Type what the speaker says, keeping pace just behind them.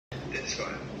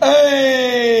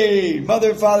Hey!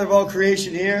 Mother and Father of all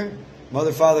creation here.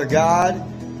 Mother, Father, God.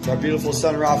 To our beautiful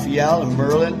son Raphael and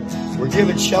Merlin. We're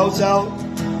giving shouts out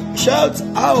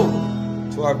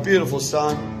to our beautiful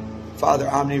son, Father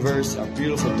Omniverse, our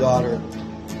beautiful daughter,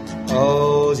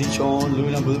 oh, Zichon,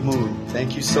 Luna, Blue Moon.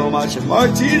 Thank you so much. And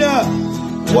Martina!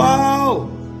 Wow!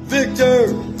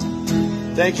 Victor!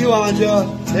 Thank you, Anja.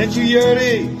 Thank you,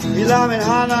 Yuri. Ilam and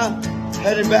Hannah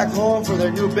headed back home for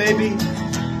their new baby.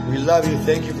 We love you.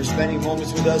 Thank you for spending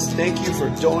moments with us. Thank you for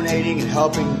donating and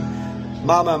helping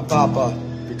Mama and Papa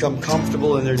become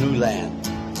comfortable in their new land.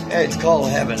 Hey, it's called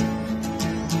heaven.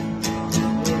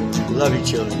 Love you,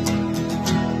 children.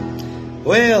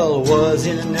 Well, was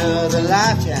in another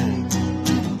lifetime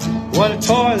when I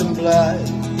toiled in blood.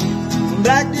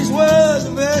 Blackness was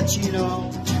a virtue, you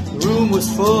know. The room was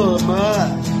full of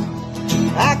mud.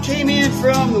 I came in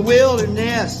from the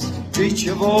wilderness, preach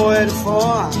your boy to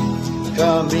farm.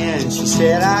 Come in, she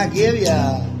said, I give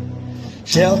ya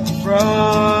shelter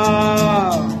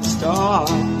from the storm.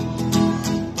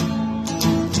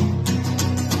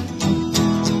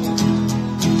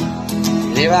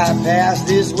 And if I pass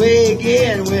this way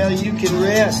again, well, you can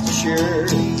rest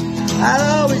assured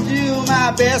I'll always do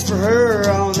my best for her,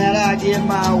 on that I give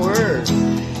my word.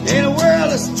 In a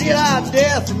world of still-out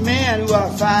death and men who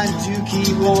are fighting to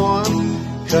keep warm,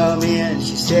 come in,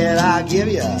 she said, I'll give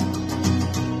you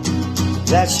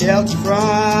that shelter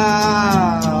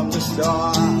from the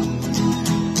storm.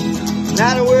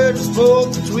 Not a word was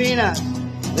spoke between us,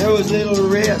 there was little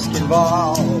risk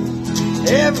involved.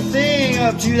 Everything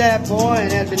up to that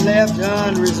point had been left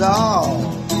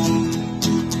unresolved.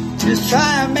 Just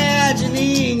try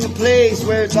imagining a place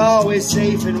where it's always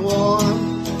safe and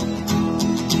warm.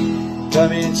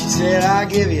 Come in, she said, I'll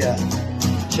give you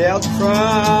shelter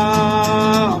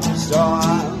from the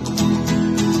storm.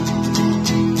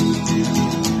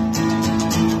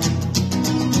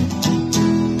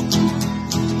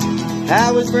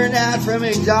 I was burned out from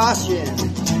exhaustion,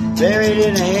 buried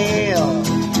in a hail,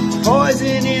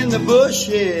 poison in the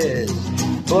bushes,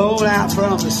 blown out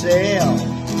from the sail,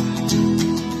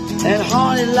 and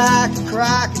haunted like a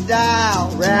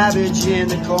crocodile, ravaged in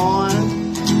the corn.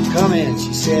 Come in,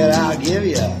 she said, I'll give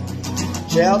you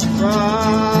shelter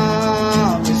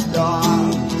from the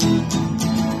storm.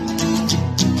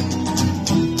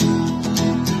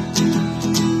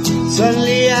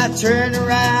 Suddenly I turned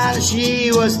around and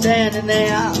she was standing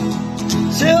there,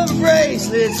 silver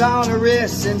bracelets on her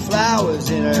wrists and flowers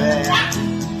in her hair.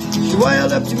 She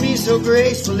wailed up to me so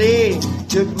gracefully,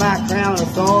 took my crown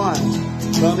of thorns.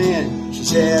 Come in, she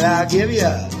said, I'll give you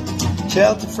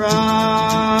shelter from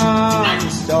the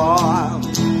storm.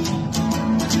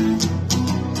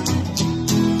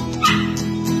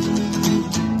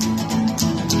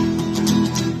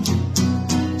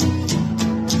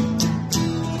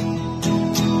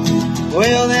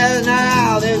 Well,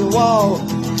 now there's a wall.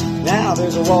 Now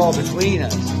there's a wall between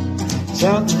us.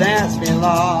 Something that's been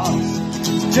lost.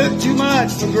 Took too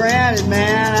much for granted,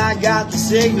 man. I got the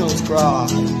signals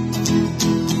crossed.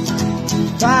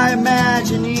 By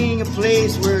imagining a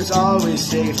place where it's always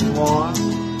safe and warm.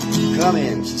 Come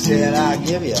in, she said, I'll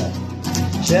give you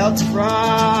shelter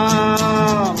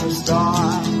from the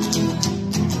storm.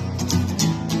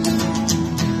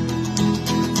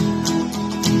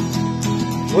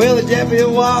 Well, the deputy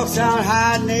walks on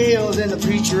high nails and the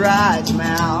preacher rides him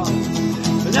out.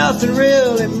 But nothing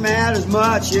really matters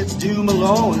much, it's doom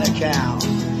alone that counts.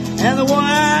 And the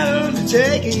one-eyed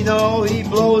undertaker, you know, he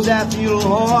blows that funeral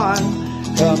horn.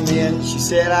 Come in, she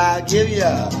said, I'll give you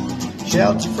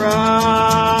shelter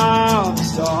from the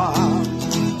storm.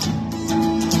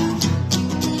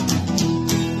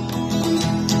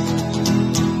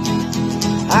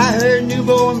 I heard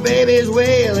newborn babies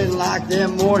wailing like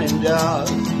them morning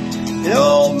doves, and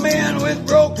old men with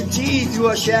broken teeth who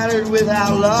are shattered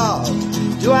without love.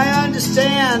 Do I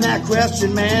understand that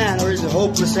question, man, or is it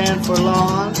hopeless and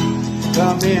forlorn?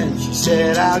 Come in, she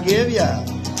said, I'll give you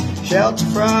shelter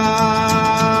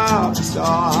from the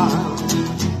storm.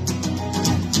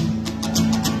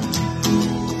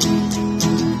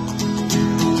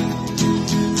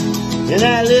 In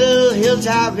that little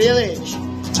hilltop village,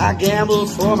 I gambled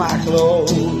for my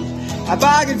clothes. I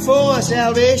bargained for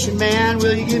salvation, man.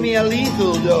 Will you give me a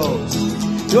lethal dose?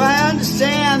 Do I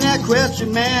understand that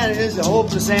question, man? Is it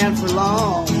hopeless and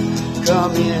forlorn?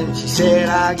 Come in, she said,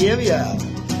 I'll give you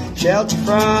shelter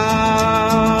from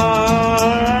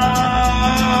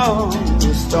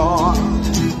the storm.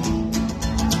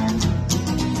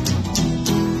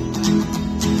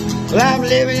 Well, I'm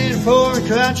living in a foreign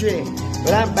country,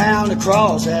 but I'm bound to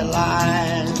cross that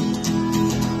line.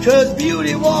 'Cause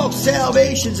beauty walks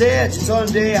salvation's edge, and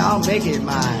someday I'll make it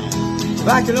mine. If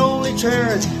I could only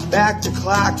turn back the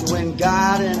clock to when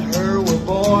God and her were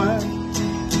born.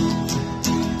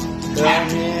 Come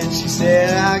in, she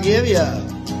said, I'll give you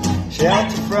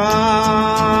shelter from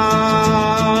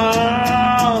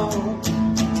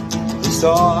the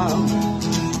storm.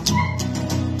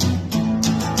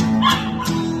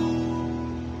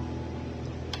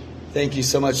 Thank you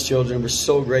so much, children. We're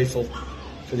so grateful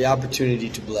for the opportunity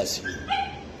to bless you.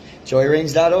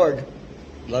 Joyrains.org.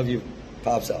 Love you.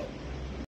 Pops out.